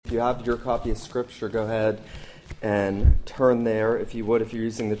If you have your copy of Scripture, go ahead and turn there. If you would, if you're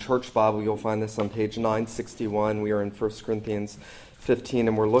using the Church Bible, you'll find this on page 961. We are in 1 Corinthians 15,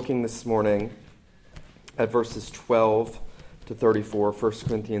 and we're looking this morning at verses 12 to 34. 1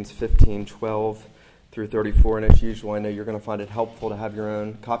 Corinthians 15, 12 through 34. And as usual, I know you're going to find it helpful to have your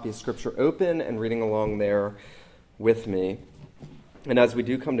own copy of Scripture open and reading along there with me. And as we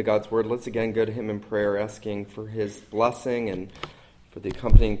do come to God's Word, let's again go to Him in prayer, asking for His blessing and for the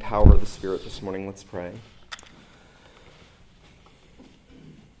accompanying power of the Spirit this morning. Let's pray.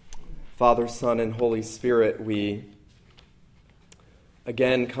 Father, Son, and Holy Spirit, we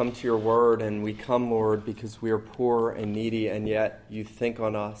again come to your word, and we come, Lord, because we are poor and needy, and yet you think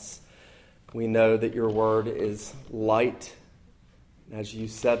on us. We know that your word is light. As you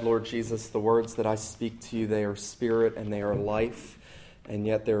said, Lord Jesus, the words that I speak to you, they are spirit and they are life, and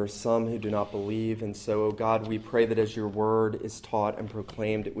yet there are some who do not believe. And so, oh God, we pray that as your word is taught and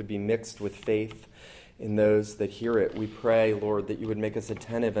proclaimed, it would be mixed with faith in those that hear it. We pray, Lord, that you would make us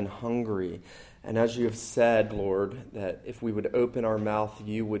attentive and hungry. And as you have said, Lord, that if we would open our mouth,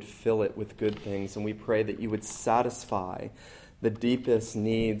 you would fill it with good things. And we pray that you would satisfy the deepest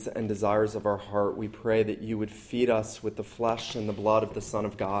needs and desires of our heart. We pray that you would feed us with the flesh and the blood of the Son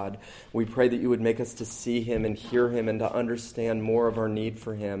of God. We pray that you would make us to see him and hear him and to understand more of our need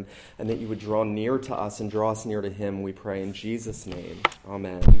for him, and that you would draw near to us and draw us near to him, we pray in Jesus' name.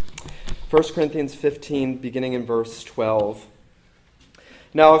 Amen. 1 Corinthians 15, beginning in verse 12.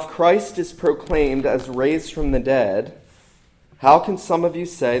 Now, if Christ is proclaimed as raised from the dead, how can some of you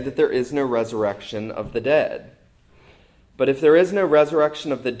say that there is no resurrection of the dead? But if there is no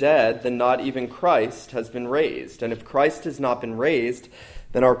resurrection of the dead, then not even Christ has been raised. And if Christ has not been raised,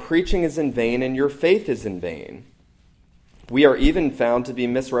 then our preaching is in vain and your faith is in vain. We are even found to be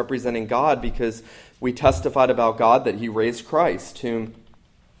misrepresenting God because we testified about God that he raised Christ, whom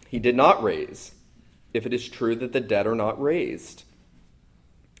he did not raise, if it is true that the dead are not raised.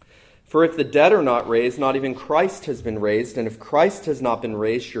 For if the dead are not raised, not even Christ has been raised. And if Christ has not been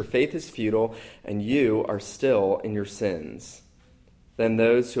raised, your faith is futile, and you are still in your sins. Then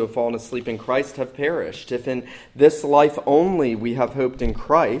those who have fallen asleep in Christ have perished. If in this life only we have hoped in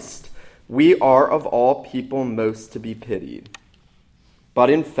Christ, we are of all people most to be pitied. But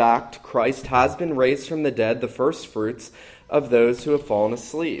in fact, Christ has been raised from the dead, the firstfruits of those who have fallen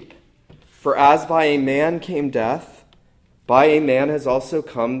asleep. For as by a man came death, by a man has also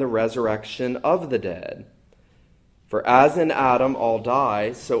come the resurrection of the dead. For as in Adam all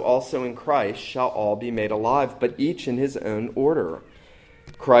die, so also in Christ shall all be made alive, but each in his own order.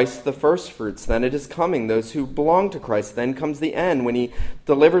 Christ the firstfruits, then it is coming, those who belong to Christ. Then comes the end, when he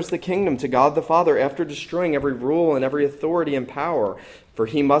delivers the kingdom to God the Father, after destroying every rule and every authority and power. For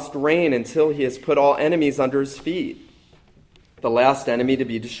he must reign until he has put all enemies under his feet. The last enemy to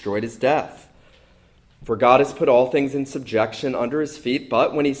be destroyed is death. For God has put all things in subjection under his feet,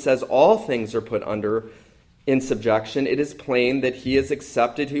 but when he says all things are put in subjection, it is plain that he is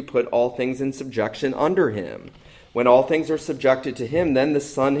accepted who put all things in subjection under him. When all things are subjected to him, then the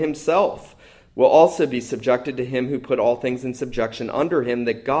Son himself will also be subjected to him who put all things in subjection under him,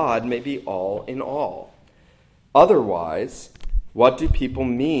 that God may be all in all. Otherwise, what do people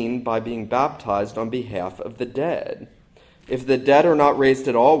mean by being baptized on behalf of the dead? If the dead are not raised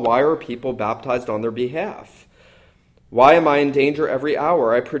at all, why are people baptized on their behalf? Why am I in danger every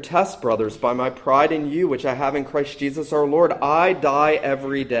hour? I protest, brothers, by my pride in you, which I have in Christ Jesus our Lord, I die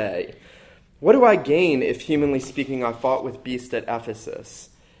every day. What do I gain if, humanly speaking, I fought with beasts at Ephesus?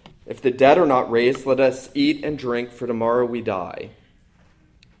 If the dead are not raised, let us eat and drink, for tomorrow we die.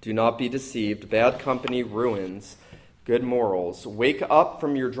 Do not be deceived. Bad company ruins good morals. Wake up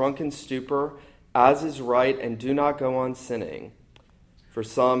from your drunken stupor, as is right, and do not go on sinning. For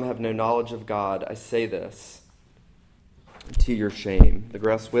some have no knowledge of God. I say this to your shame. The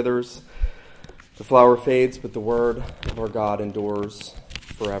grass withers, the flower fades, but the word of our God endures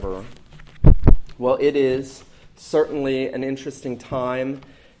forever. Well, it is certainly an interesting time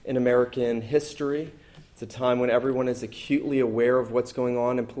in American history. It's a time when everyone is acutely aware of what's going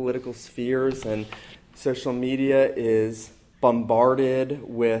on in political spheres, and social media is bombarded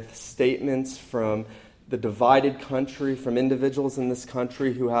with statements from the divided country, from individuals in this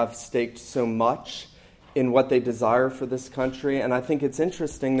country who have staked so much in what they desire for this country. And I think it's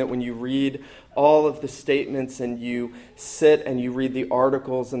interesting that when you read all of the statements and you sit and you read the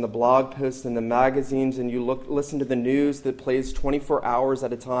articles and the blog posts and the magazines and you listen to the news that plays 24 hours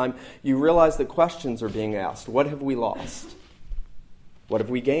at a time, you realize that questions are being asked. What have we lost? What have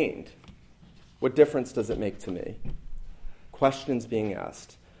we gained? What difference does it make to me? Questions being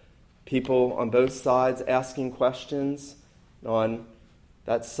asked. People on both sides asking questions on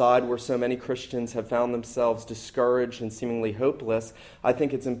that side where so many Christians have found themselves discouraged and seemingly hopeless, I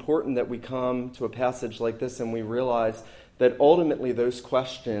think it's important that we come to a passage like this and we realize that ultimately those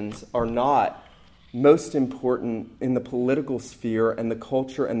questions are not most important in the political sphere and the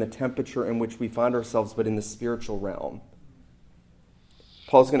culture and the temperature in which we find ourselves, but in the spiritual realm.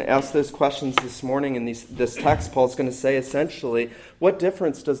 Paul's going to ask those questions this morning in this text. Paul's going to say essentially, what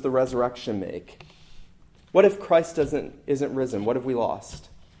difference does the resurrection make? What if Christ isn't risen? What have we lost?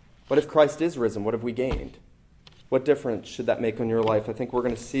 What if Christ is risen? What have we gained? What difference should that make on your life? I think we're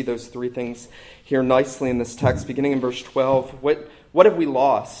going to see those three things here nicely in this text, beginning in verse 12. What have we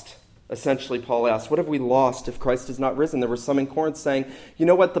lost? Essentially, Paul asks, what have we lost if Christ is not risen? There were some in Corinth saying, you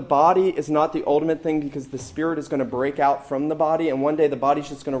know what, the body is not the ultimate thing because the spirit is going to break out from the body, and one day the body's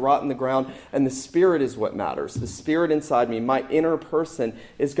just going to rot in the ground, and the spirit is what matters. The spirit inside me, my inner person,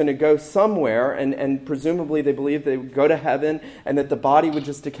 is going to go somewhere, and presumably they believed they would go to heaven, and that the body would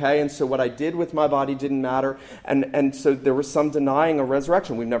just decay, and so what I did with my body didn't matter, and so there was some denying a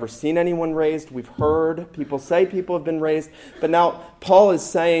resurrection. We've never seen anyone raised. We've heard people say people have been raised, but now Paul is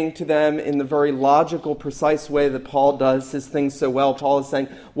saying to them, in the very logical, precise way that Paul does his things so well, Paul is saying,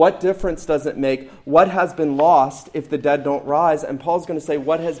 what difference does it make? What has been lost if the dead don't rise? And Paul's going to say,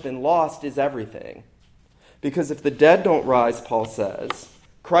 what has been lost is everything. Because if the dead don't rise, Paul says,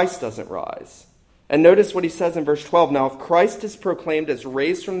 Christ doesn't rise. And notice what he says in verse 12. Now, if Christ is proclaimed as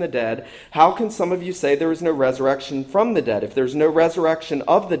raised from the dead, how can some of you say there is no resurrection from the dead? If there's no resurrection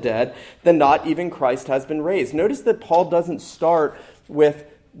of the dead, then not even Christ has been raised. Notice that Paul doesn't start with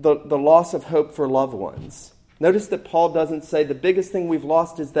the loss of hope for loved ones. Notice that Paul doesn't say the biggest thing we've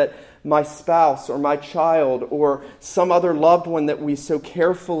lost is that my spouse or my child or some other loved one that we so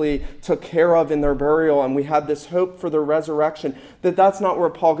carefully took care of in their burial and we had this hope for their resurrection. That's not where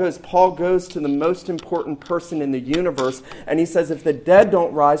Paul goes. Paul goes to the most important person in the universe, and he says if the dead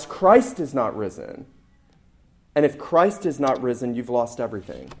don't rise, Christ is not risen. And if Christ is not risen, you've lost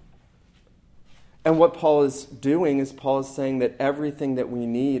everything. And what Paul is doing is Paul is saying that everything that we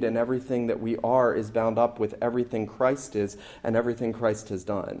need and everything that we are is bound up with everything Christ is and everything Christ has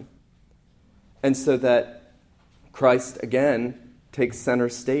done. And so that Christ, again, takes center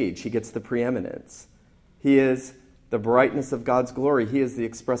stage. He gets the preeminence. He is the brightness of God's glory. He is the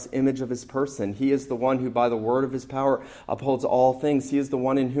express image of his person. He is the one who by the word of his power upholds all things. He is the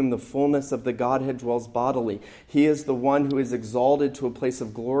one in whom the fullness of the Godhead dwells bodily. He is the one who is exalted to a place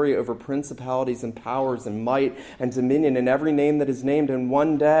of glory over principalities and powers and might and dominion and every name that is named. And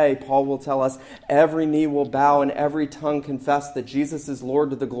one day, Paul will tell us, every knee will bow and every tongue confess that Jesus is Lord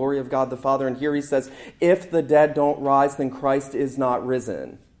to the glory of God the Father. And here he says, if the dead don't rise, then Christ is not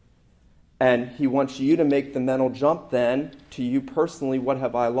risen. And he wants you to make the mental jump then to you personally, what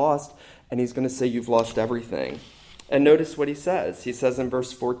have I lost? And he's going to say you've lost everything. And notice what he says. He says in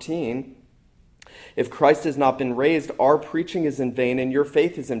verse 14, if Christ has not been raised, our preaching is in vain and your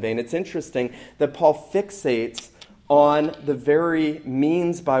faith is in vain. It's interesting that Paul fixates on the very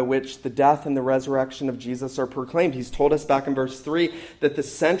means by which the death and the resurrection of Jesus are proclaimed. He's told us back in verse 3 that the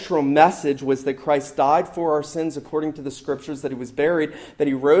central message was that Christ died for our sins according to the Scriptures, that he was buried, that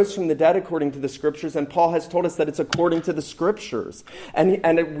he rose from the dead according to the Scriptures, and Paul has told us that it's according to the Scriptures.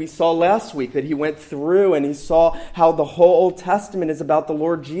 And we saw last week that he went through and he saw how the whole Old Testament is about the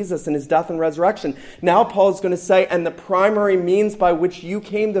Lord Jesus and his death and resurrection. Now Paul is going to say, and the primary means by which you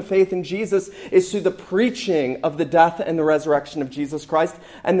came to faith in Jesus is through the preaching of the death and the resurrection of Jesus Christ,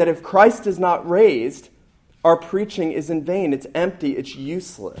 and that if Christ is not raised, our preaching is in vain. It's empty. It's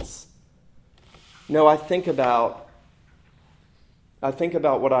useless. No, I think about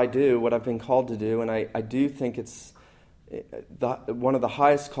what I do, what I've been called to do, and I do think it's one of the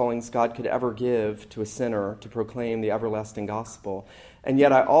highest callings God could ever give to a sinner, to proclaim the everlasting gospel. And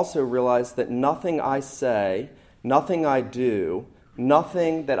yet I also realize that nothing I say, nothing I do,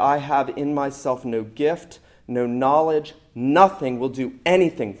 nothing that I have in myself, no gift, no knowledge, nothing will do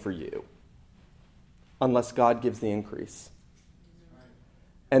anything for you unless God gives the increase.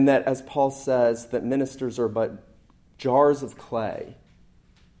 And that, as Paul says, that ministers are but jars of clay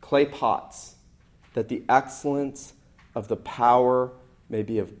pots, that the excellence of the power may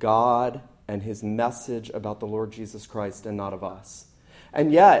be of God and his message about the Lord Jesus Christ and not of us.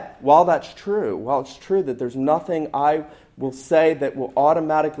 And yet, while it's true that there's nothing I will say that will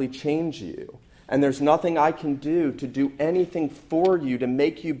automatically change you, and there's nothing I can do to do anything for you to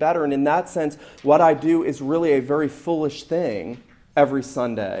make you better. And in that sense, what I do is really a very foolish thing every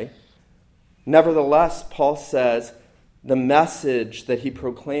Sunday. Nevertheless, Paul says the message that he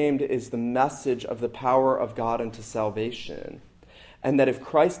proclaimed is the message of the power of God unto salvation. And that if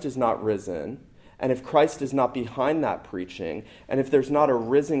Christ is not risen, and if Christ is not behind that preaching, and if there's not a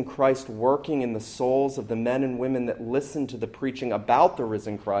risen Christ working in the souls of the men and women that listen to the preaching about the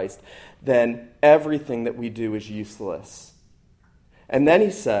risen Christ, then everything that we do is useless. And then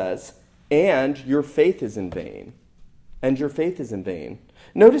he says, and your faith is in vain. And your faith is in vain.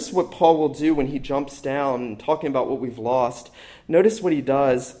 Notice what Paul will do when he jumps down, talking about what we've lost. Notice what he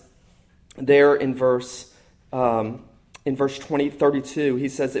does there in verse 32. He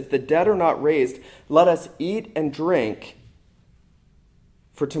says, if the dead are not raised, let us eat and drink,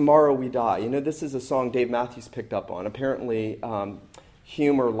 for tomorrow we die. You know, this is a song Dave Matthews picked up on. Apparently,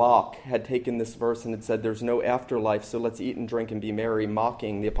 Hume or Locke had taken this verse and had said, there's no afterlife, so let's eat and drink and be merry,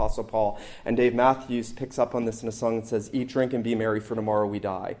 mocking the Apostle Paul. And Dave Matthews picks up on this in a song and says, eat, drink, and be merry, for tomorrow we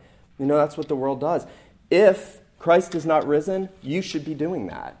die. You know, that's what the world does. If Christ is not risen, you should be doing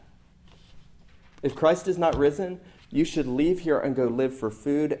that. If Christ is not risen, you should leave here and go live for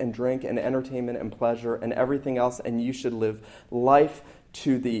food and drink and entertainment and pleasure and everything else, and you should live life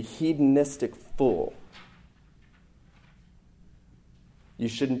to the hedonistic full. You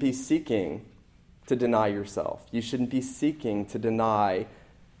shouldn't be seeking to deny yourself. You shouldn't be seeking to deny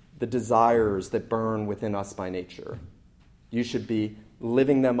the desires that burn within us by nature. You should be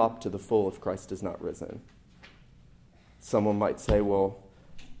living them up to the full if Christ is not risen. Someone might say, well,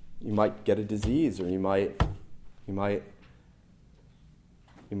 you might get a disease, or you might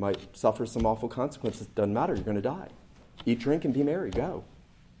suffer some awful consequences. It doesn't matter. You're going to die. Eat, drink, and be merry. Go.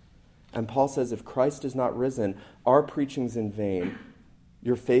 And Paul says, if Christ is not risen, our preaching's in vain.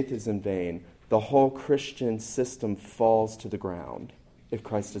 Your faith is in vain. The whole Christian system falls to the ground if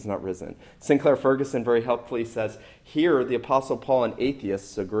Christ is not risen. Sinclair Ferguson very helpfully says, here the Apostle Paul and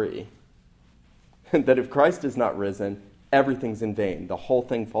atheists agree that if Christ is not risen, everything's in vain. The whole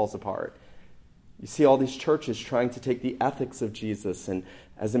thing falls apart. You see all these churches trying to take the ethics of Jesus, and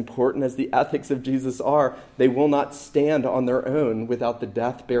as important as the ethics of Jesus are, they will not stand on their own without the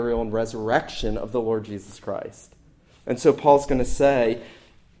death, burial, and resurrection of the Lord Jesus Christ. And so Paul's going to say,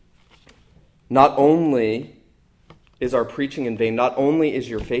 not only is our preaching in vain, not only is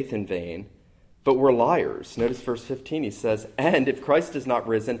your faith in vain, but we're liars. Notice verse 15, he says, and if Christ is not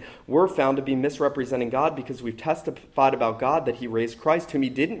risen, we're found to be misrepresenting God because we've testified about God that he raised Christ, whom he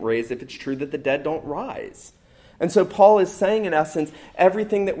didn't raise, if it's true that the dead don't rise. And so Paul is saying, in essence,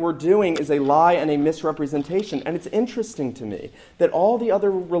 everything that we're doing is a lie and a misrepresentation. And it's interesting to me that all the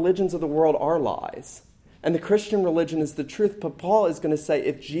other religions of the world are lies. And the Christian religion is the truth. But Paul is going to say,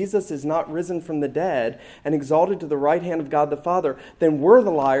 if Jesus is not risen from the dead and exalted to the right hand of God the Father, then we're the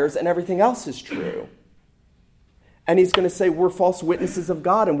liars and everything else is true. And he's going to say, we're false witnesses of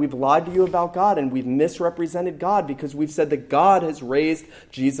God, and we've lied to you about God, and we've misrepresented God because we've said that God has raised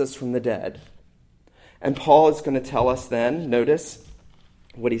Jesus from the dead. And Paul is going to tell us then, notice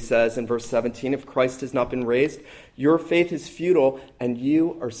what he says in verse 17, if Christ has not been raised, your faith is futile and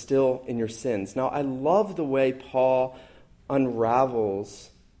you are still in your sins. Now, I love the way Paul unravels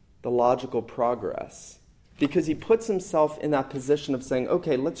the logical progress, because he puts himself in that position of saying,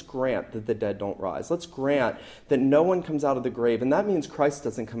 okay, let's grant that the dead don't rise. Let's grant that no one comes out of the grave, and that means Christ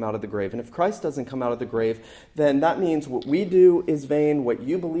doesn't come out of the grave. And if Christ doesn't come out of the grave, then that means what we do is vain, what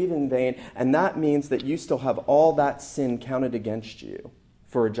you believe in vain, and that means that you still have all that sin counted against you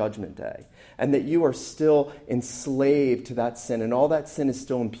for a judgment day, and that you are still enslaved to that sin, and all that sin is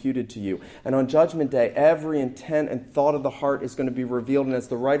still imputed to you. And on judgment day, every intent and thought of the heart is going to be revealed, and as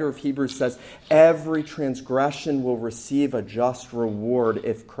the writer of Hebrews says, every transgression will receive a just reward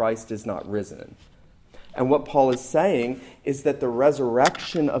if Christ is not risen. And what Paul is saying is that the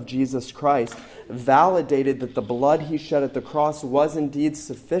resurrection of Jesus Christ validated that the blood he shed at the cross was indeed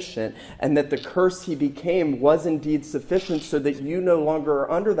sufficient, and that the curse he became was indeed sufficient, so that you no longer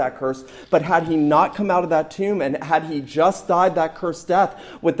are under that curse. But had he not come out of that tomb, and had he just died that cursed death,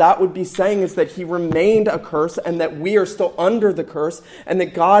 what that would be saying is that he remained a curse, and that we are still under the curse, and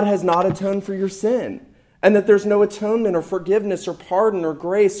that God has not atoned for your sin. And that there's no atonement or forgiveness or pardon or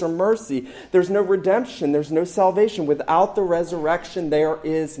grace or mercy. There's no redemption. There's no salvation. Without the resurrection, there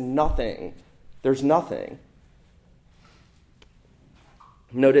is nothing. There's nothing.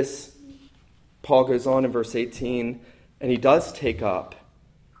 Notice Paul goes on in verse 18, and he does take up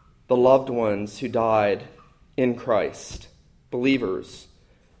the loved ones who died in Christ, believers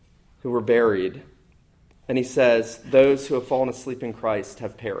who were buried. And he says, those who have fallen asleep in Christ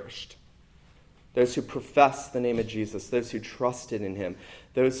have perished. Those who profess the name of Jesus, those who trusted in him,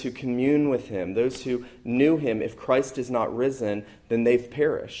 those who commune with him, those who knew him, if Christ is not risen, then they've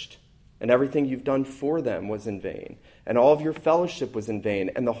perished. And everything you've done for them was in vain. And all of your fellowship was in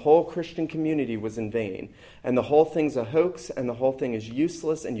vain. And the whole Christian community was in vain. And the whole thing's a hoax, and the whole thing is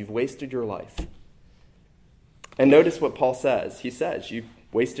useless, and you've wasted your life. And notice what Paul says. He says, you've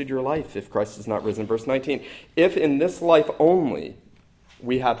wasted your life if Christ is not risen. Verse 19, if in this life only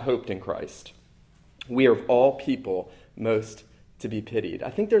we have hoped in Christ, we are of all people most to be pitied. I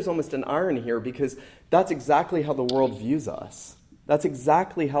think there's almost an irony here because that's exactly how the world views us. That's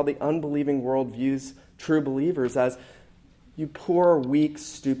exactly how the unbelieving world views true believers as you poor, weak,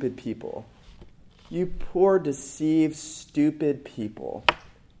 stupid people. You poor, deceived, stupid people.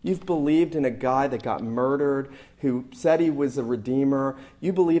 You've believed in a guy that got murdered, who said he was a redeemer.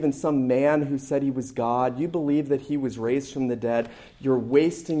 You believe in some man who said he was God. You believe that he was raised from the dead. You're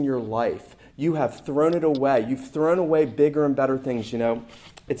wasting your life. You have thrown it away. You've thrown away bigger and better things,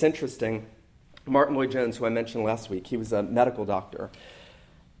 It's interesting. Martin Lloyd-Jones, who I mentioned last week, he was a medical doctor.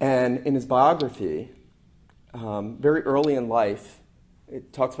 And in his biography, very early in life,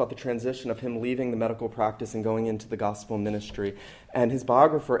 it talks about the transition of him leaving the medical practice and going into the gospel ministry. And his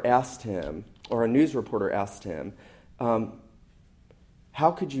biographer asked him, or a news reporter asked him,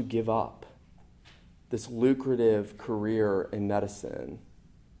 how could you give up this lucrative career in medicine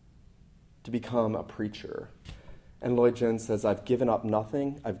to become a preacher? And Lloyd-Jones says, I've given up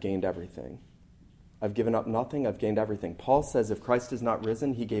nothing, I've gained everything. I've given up nothing, I've gained everything. Paul says if Christ is not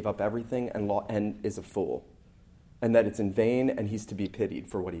risen, he gave up everything and is a fool. And that it's in vain and he's to be pitied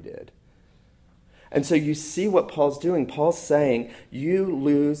for what he did. And so you see what Paul's doing. Paul's saying you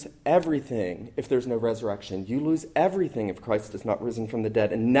lose everything if there's no resurrection. You lose everything if Christ is not risen from the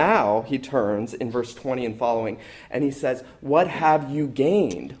dead. And now he turns in verse 20 and following, and he says, what have you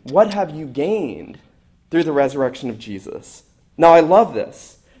gained? What have you gained through the resurrection of Jesus? Now I love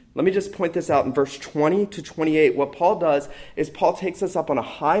this. Let me just point this out in verse 20 to 28. What Paul does is Paul takes us up on a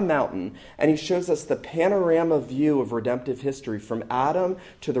high mountain and he shows us the panorama view of redemptive history from Adam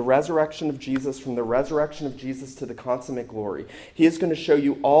to the resurrection of Jesus, from the resurrection of Jesus to the consummate glory. He is going to show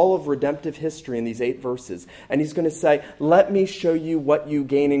you all of redemptive history in these 8 verses. And he's going to say, let me show you what you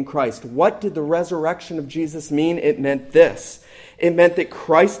gain in Christ. What did the resurrection of Jesus mean? It meant this. It meant that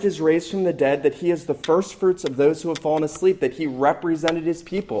Christ is raised from the dead, that he is the first fruits of those who have fallen asleep, that he represented his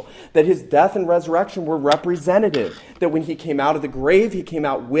people, that his death and resurrection were representative, that when he came out of the grave, he came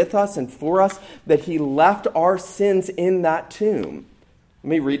out with us and for us, that he left our sins in that tomb. Let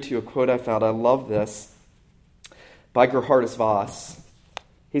me read to you a quote I found. I love this, by Gerhardus Voss.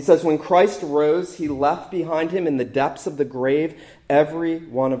 He says, when Christ rose, he left behind him in the depths of the grave every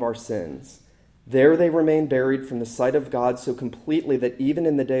one of our sins. There they remain buried from the sight of God so completely that even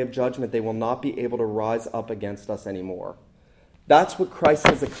in the day of judgment they will not be able to rise up against us anymore. That's what Christ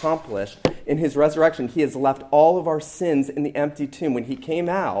has accomplished in his resurrection. He has left all of our sins in the empty tomb. When he came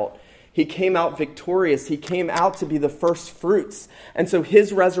out victorious. He came out to be the first fruits. And so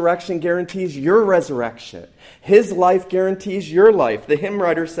his resurrection guarantees your resurrection. His life guarantees your life. The hymn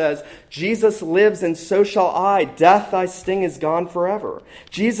writer says, Jesus lives and so shall I. Death, thy sting is gone forever.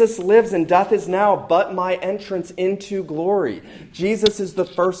 Jesus lives and death is now but my entrance into glory. Jesus is the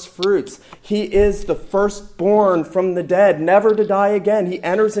first fruits. He is the firstborn from the dead, never to die again. He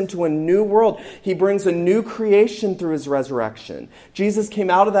enters into a new world. He brings a new creation through his resurrection. Jesus came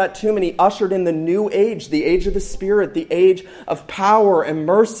out of that tomb and he ushered in the new age, the age of the Spirit, the age of power and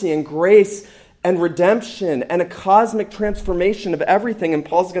mercy and grace and redemption and a cosmic transformation of everything. And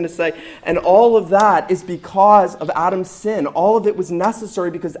Paul's going to say, and all of that is because of Adam's sin. All of it was necessary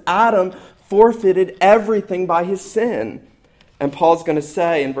because Adam forfeited everything by his sin. And Paul's going to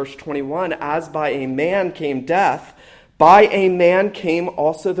say in verse 21, as by a man came death, by a man came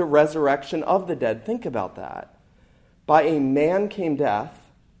also the resurrection of the dead. Think about that. By a man came death,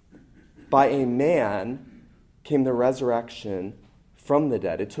 by a man came the resurrection from the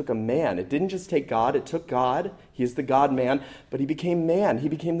dead. It took a man. It didn't just take God. It took God. He is the God-man. But he became man. He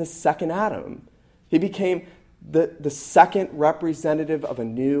became the second Adam. He became the second representative of a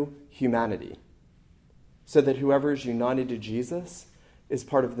new humanity. So that whoever is united to Jesus is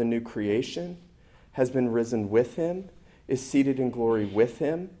part of the new creation, has been risen with him, is seated in glory with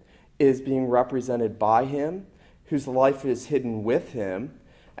him, is being represented by him, whose life is hidden with him.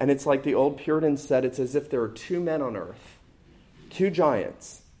 And it's like the old Puritans said, it's as if there are 2 men on earth, 2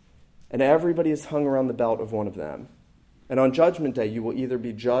 giants, and everybody is hung around the belt of one of them. And on Judgment Day, you will either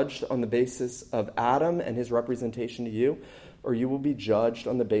be judged on the basis of Adam and his representation to you, or you will be judged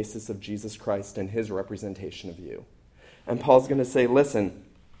on the basis of Jesus Christ and his representation of you. And Paul's going to say, listen,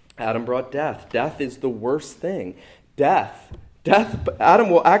 Adam brought death. Death is the worst thing. Death, Paul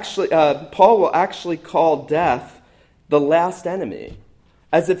will actually call death the last enemy,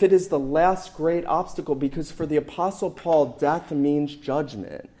 as if it is the last great obstacle, because for the Apostle Paul, death means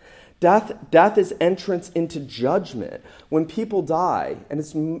judgment. Death is entrance into judgment. When people die, and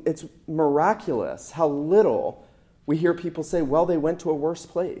it's miraculous how little we hear people say, well, they went to a worse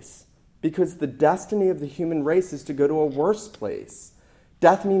place. Because the destiny of the human race is to go to a worse place.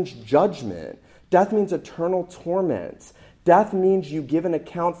 Death means judgment. Death means eternal torment. Death means you give an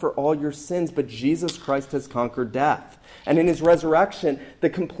account for all your sins, but Jesus Christ has conquered death. And in his resurrection, the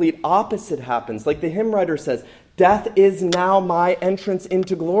complete opposite happens. Like the hymn writer says, death is now my entrance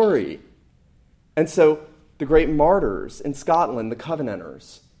into glory. And so the great martyrs in Scotland, the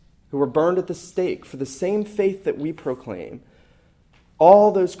Covenanters, who were burned at the stake for the same faith that we proclaim,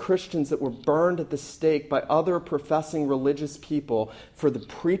 all those Christians that were burned at the stake by other professing religious people for the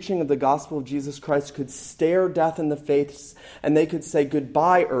preaching of the gospel of Jesus Christ could stare death in the face and they could say,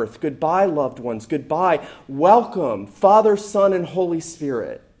 goodbye, earth, goodbye, loved ones, goodbye, welcome, Father, Son, and Holy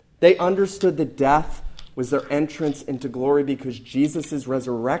Spirit. They understood that death was their entrance into glory because Jesus'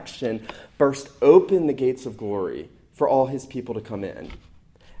 resurrection burst open the gates of glory for all his people to come in.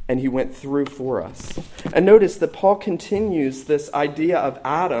 And he went through for us. And notice that Paul continues this idea of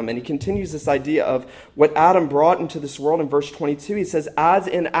Adam, and he continues this idea of what Adam brought into this world in verse 22. He says, as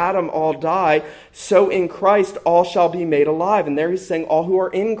in Adam all die, so in Christ all shall be made alive. And there he's saying all who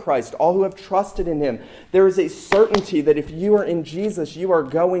are in Christ, all who have trusted in him. There is a certainty that if you are in Jesus, you are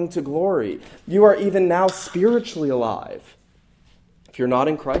going to glory. You are even now spiritually alive. If you're not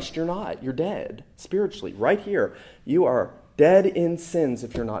in Christ, you're not. You're dead spiritually. Right here, you are dead in sins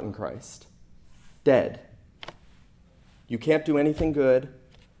if you're not in Christ. Dead. You can't do anything good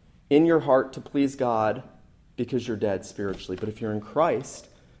in your heart to please God because you're dead spiritually. But if you're in Christ,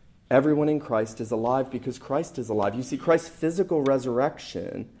 everyone in Christ is alive because Christ is alive. You see, Christ's physical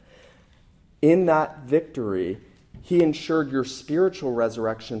resurrection, in that victory, he ensured your spiritual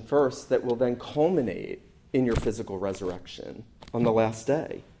resurrection first that will then culminate in your physical resurrection on the last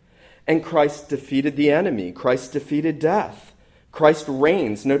day. And Christ defeated the enemy. Christ defeated death. Christ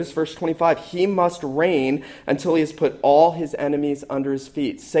reigns. Notice verse 25. He must reign until he has put all his enemies under his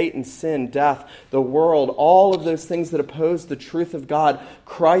feet. Satan, sin, death, the world, all of those things that oppose the truth of God.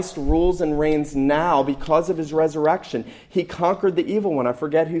 Christ rules and reigns now because of his resurrection. He conquered the evil one. I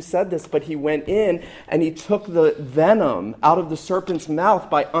forget who said this, but he went in and he took the venom out of the serpent's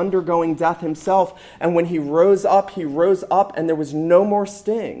mouth by undergoing death himself. And when he rose up and there was no more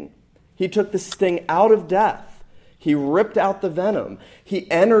sting. He took the sting out of death. He ripped out the venom. He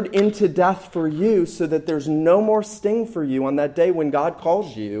entered into death for you so that there's no more sting for you on that day when God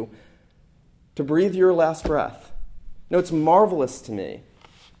calls you to breathe your last breath. No, it's marvelous to me.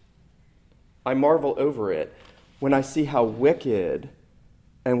 I marvel over it when I see how wicked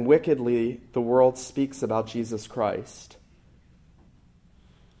and wickedly the world speaks about Jesus Christ.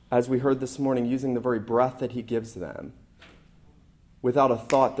 As we heard this morning, using the very breath that he gives them, without a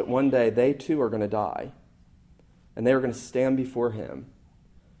thought that one day they too are going to die. And they are going to stand before him.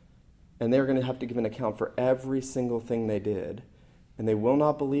 And they are going to have to give an account for every single thing they did. And they will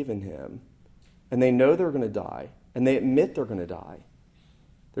not believe in him. And they know they're going to die. And they admit they're going to die.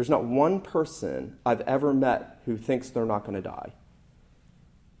 There's not one person I've ever met who thinks they're not going to die.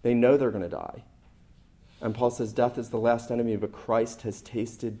 They know they're going to die. And Paul says death is the last enemy, but Christ has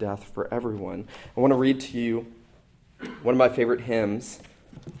tasted death for everyone. I want to read to you one of my favorite hymns.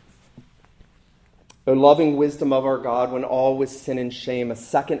 O loving wisdom of our God, when all was sin and shame, a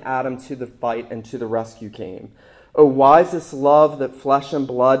second Adam to the fight and to the rescue came. O wisest love that flesh and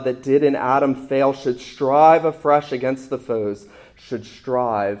blood that did in Adam fail should strive afresh against the foes, should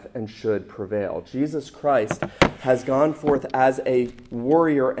strive and should prevail. Jesus Christ has gone forth as a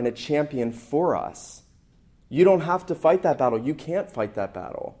warrior and a champion for us. You don't have to fight that battle. You can't fight that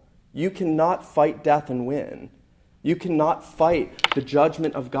battle. You cannot fight death and win. You cannot fight the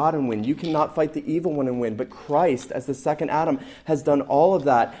judgment of God and win. You cannot fight the evil one and win. But Christ, as the second Adam, has done all of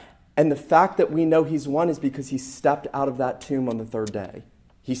that. And the fact that we know he's won is because he stepped out of that tomb on the third day.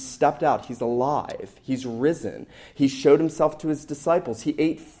 He stepped out. He's alive. He's risen. He showed himself to his disciples. He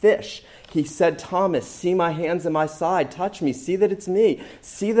ate fish. He said, Thomas, see my hands and my side. Touch me. See that it's me.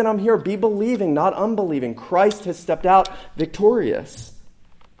 See that I'm here. Be believing, not unbelieving. Christ has stepped out victorious.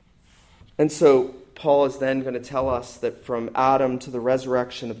 And so Paul is then going to tell us that from Adam to the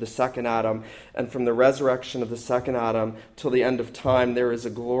resurrection of the second Adam, and from the resurrection of the second Adam till the end of time, there is a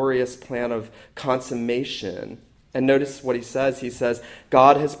glorious plan of consummation. And notice what he says. He says,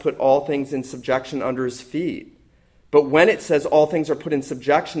 God has put all things in subjection under his feet. But when it says all things are put in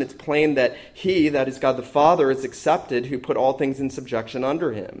subjection, it's plain that he, that is God the Father, is accepted who put all things in subjection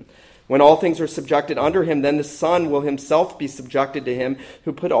under him. When all things are subjected under him, then the Son will himself be subjected to him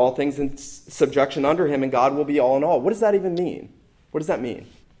who put all things in subjection under him, and God will be all in all. What does that even mean? What does that mean?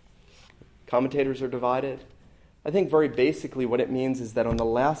 Commentators are divided. I think very basically what it means is that on the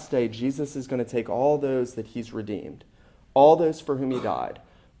last day, Jesus is going to take all those that he's redeemed, all those for whom he died,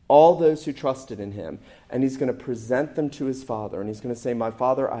 all those who trusted in him, and he's going to present them to his Father. And he's going to say, my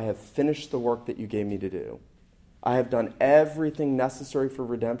Father, I have finished the work that you gave me to do. I have done everything necessary for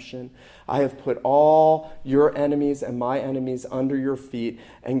redemption. I have put all your enemies and my enemies under your feet,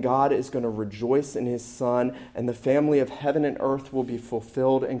 and God is going to rejoice in his Son, and the family of heaven and earth will be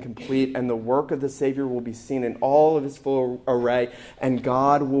fulfilled and complete, and the work of the Savior will be seen in all of his full array, and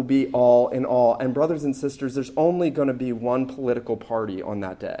God will be all in all. And brothers and sisters, there's only going to be one political party on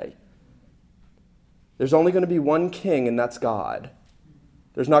that day. There's only going to be one king, and that's God.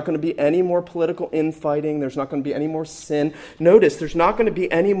 There's not going to be any more political infighting. There's not going to be any more sin. Notice, there's not going to be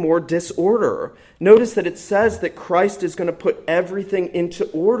any more disorder. Notice that it says that Christ is going to put everything into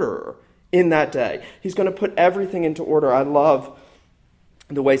order in that day. He's going to put everything into order. I love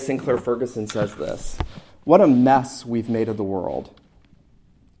the way Sinclair Ferguson says this. What a mess we've made of the world.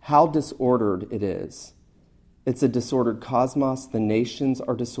 How disordered it is. It's a disordered cosmos. The nations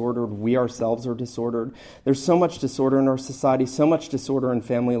are disordered. We ourselves are disordered. There's so much disorder in our society, so much disorder in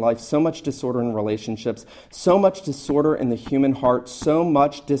family life, so much disorder in relationships, so much disorder in the human heart, so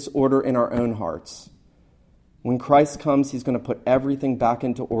much disorder in our own hearts. When Christ comes, he's going to put everything back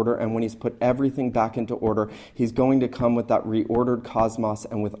into order, and when he's put everything back into order, he's going to come with that reordered cosmos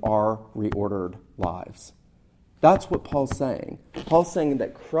and with our reordered lives. That's what Paul's saying. Paul's saying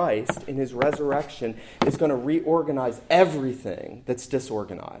that Christ, in his resurrection, is going to reorganize everything that's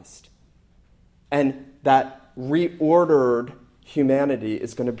disorganized. And that reordered humanity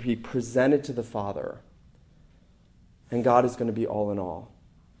is going to be presented to the Father. And God is going to be all in all.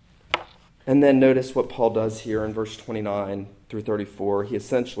 And then notice what Paul does here in verse 29 through 34. He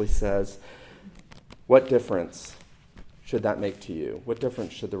essentially says, what difference should that make to you? What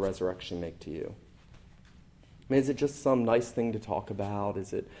difference should the resurrection make to you? I mean, is it just some nice thing to talk about?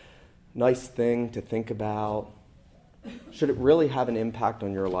 Is it a nice thing to think about? Should it really have an impact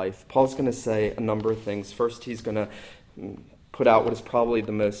on your life? Paul's going to say a number of things. First, he's going to put out what is probably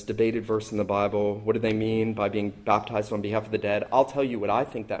the most debated verse in the Bible. What do they mean by being baptized on behalf of the dead? I'll tell you what I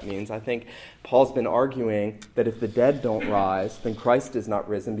think that means. I think Paul's been arguing that if the dead don't rise, then Christ is not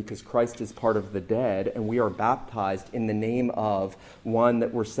risen because Christ is part of the dead, and we are baptized in the name of one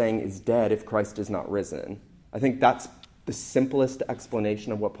that we're saying is dead if Christ is not risen. I think that's the simplest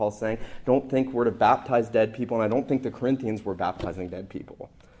explanation of what Paul's saying. Don't think we're to baptize dead people, and I don't think the Corinthians were baptizing dead people.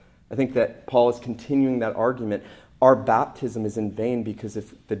 I think that Paul is continuing that argument. Our baptism is in vain because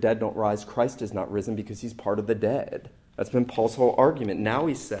if the dead don't rise, Christ is not risen because he's part of the dead. That's been Paul's whole argument. Now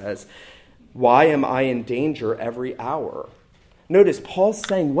he says, why am I in danger every hour? Notice, Paul's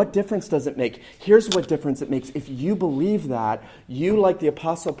saying, what difference does it make? Here's what difference it makes. If you believe that, you, like the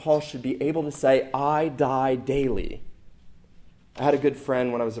Apostle Paul, should be able to say, I die daily. I had a good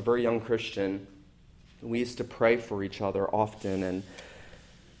friend when I was a very young Christian. We used to pray for each other often, and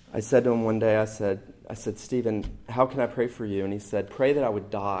I said to him one day, I said, Stephen, how can I pray for you? And he said, pray that I would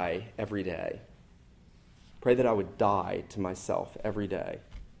die every day. Pray that I would die to myself every day.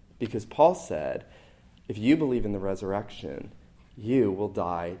 Because Paul said, if you believe in the resurrection, you will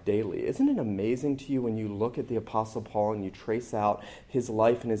die daily. Isn't it amazing to you when you look at the Apostle Paul and you trace out his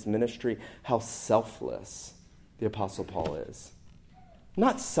life and his ministry, how selfless the Apostle Paul is?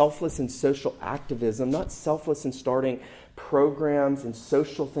 Not selfless in social activism, not selfless in starting programs and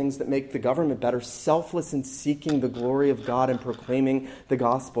social things that make the government better, selfless in seeking the glory of God and proclaiming the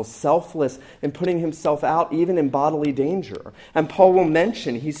gospel, selfless in putting himself out even in bodily danger. And Paul will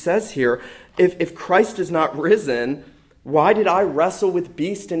mention, he says here, if Christ is not risen, why did I wrestle with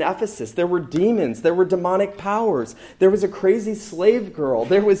beasts in Ephesus? There were demons. There were demonic powers. There was a crazy slave girl.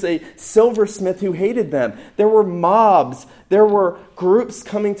 There was a silversmith who hated them. There were mobs. There were groups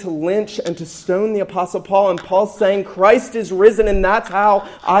coming to lynch and to stone the Apostle Paul. And Paul's saying, Christ is risen, and that's how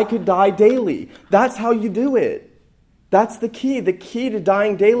I could die daily. That's how you do it. That's the key. The key to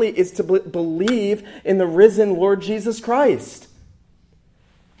dying daily is to believe in the risen Lord Jesus Christ.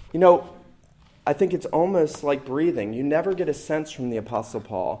 You know, I think it's almost like breathing. You never get a sense from the Apostle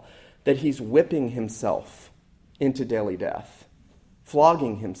Paul that he's whipping himself into daily death,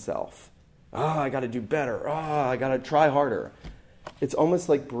 flogging himself. I got to do better. I got to try harder. It's almost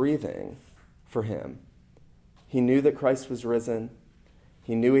like breathing for him. He knew that Christ was risen.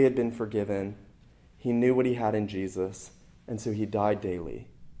 He knew he had been forgiven. He knew what he had in Jesus, and so he died daily.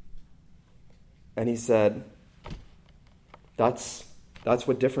 And he said, that's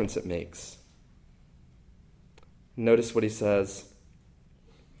what difference it makes. Notice what he says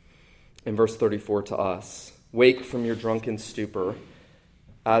in verse 34 to us. Wake from your drunken stupor.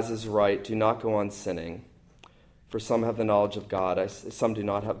 as is right, do not go on sinning. For some have the knowledge of God. Some do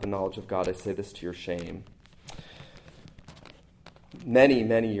not have the knowledge of God. I say this to your shame. Many,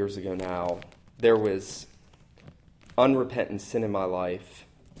 many years ago now, there was unrepentant sin in my life,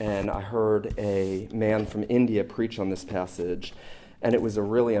 and I heard a man from India preach on this passage, and it was a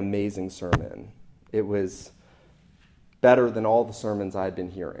really amazing sermon. It was better than all the sermons I had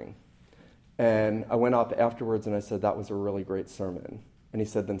been hearing. And I went up afterwards and I said, that was a really great sermon. And he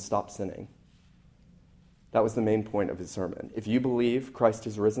said, then stop sinning. That was the main point of his sermon. If you believe Christ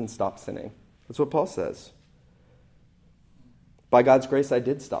is risen, stop sinning. That's what Paul says. By God's grace, I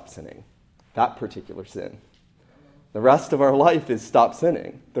did stop sinning. That particular sin. The rest of our life is stop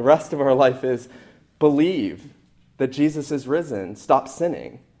sinning. The rest of our life is believe that Jesus is risen. Stop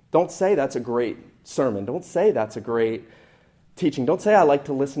sinning. Don't say that's a great sermon. Don't say that's a great teaching. Don't say I like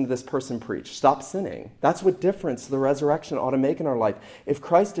to listen to this person preach. Stop sinning. That's what difference the resurrection ought to make in our life. If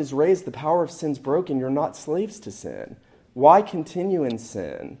Christ is raised, the power of sin's broken. You're not slaves to sin. Why continue in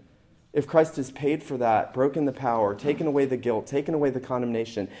sin? If Christ has paid for that, broken the power, taken away the guilt, taken away the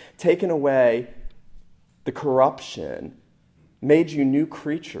condemnation, taken away the corruption, made you new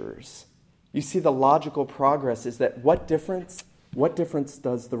creatures, you see the logical progress is that what difference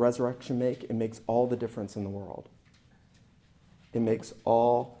does the resurrection make? It makes all the difference in the world. It makes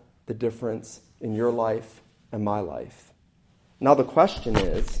all the difference in your life and my life. Now the question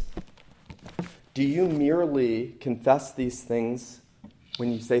is, do you merely confess these things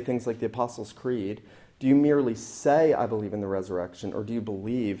when you say things like the Apostles' Creed? Do you merely say, I believe in the resurrection, or do you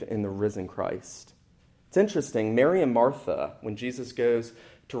believe in the risen Christ? It's interesting. Mary and Martha, when Jesus goes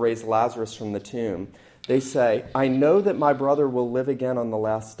to raise Lazarus from the tomb, they say, I know that my brother will live again on the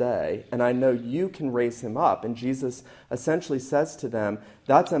last day, and I know you can raise him up. And Jesus essentially says to them,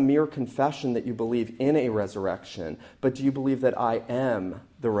 that's a mere confession that you believe in a resurrection, but do you believe that I am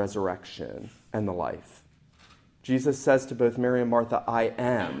the resurrection and the life? Jesus says to both Mary and Martha, I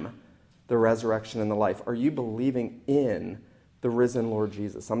am the resurrection and the life. Are you believing in the risen Lord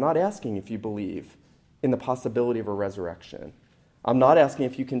Jesus? I'm not asking if you believe in the possibility of a resurrection. I'm not asking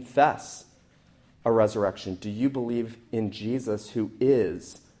if you confess a resurrection. Do you believe in Jesus, who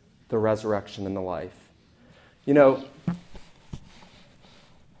is the resurrection and the life? You know,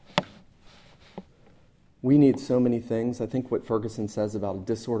 we need so many things. I think what Ferguson says about a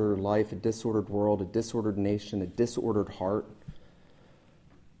disordered life, a disordered world, a disordered nation, a disordered heart.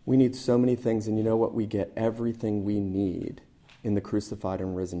 We need so many things, and you know what? We get everything we need in the crucified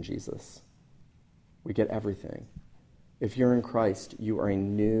and risen Jesus. We get everything. If you're in Christ, you are a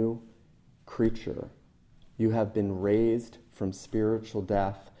new creature. You have been raised from spiritual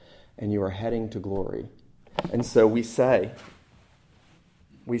death, and you are heading to glory. And so we say,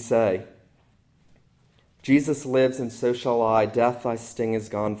 Jesus lives, and so shall I. Death, thy sting is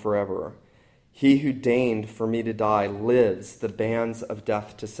gone forever. He who deigned for me to die lives, the bands of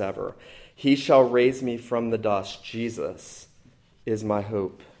death to sever. He shall raise me from the dust. Jesus is my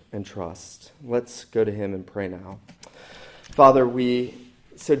hope and trust. Let's go to him and pray now. Father, we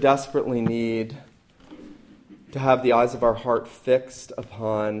so desperately need to have the eyes of our heart fixed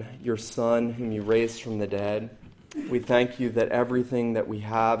upon your Son, whom you raised from the dead. We thank you that everything that we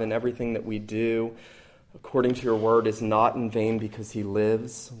have and everything that we do, according to your word, is not in vain because he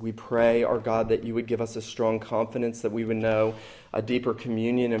lives. We pray, our God, that you would give us a strong confidence, that we would know a deeper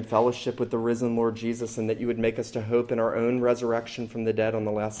communion and fellowship with the risen Lord Jesus, and that you would make us to hope in our own resurrection from the dead on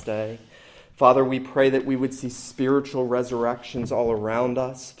the last day. Father, we pray that we would see spiritual resurrections all around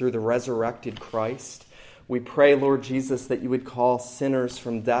us through the resurrected Christ. We pray, Lord Jesus, that you would call sinners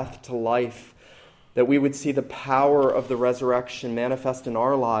from death to life, that we would see the power of the resurrection manifest in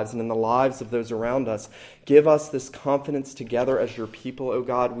our lives and in the lives of those around us. Give us this confidence together as your people, O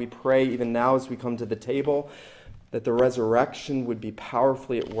God. We pray even now as we come to the table that the resurrection would be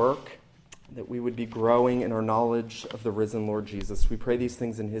powerfully at work, that we would be growing in our knowledge of the risen Lord Jesus. We pray these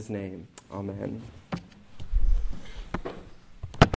things in his name. Amen.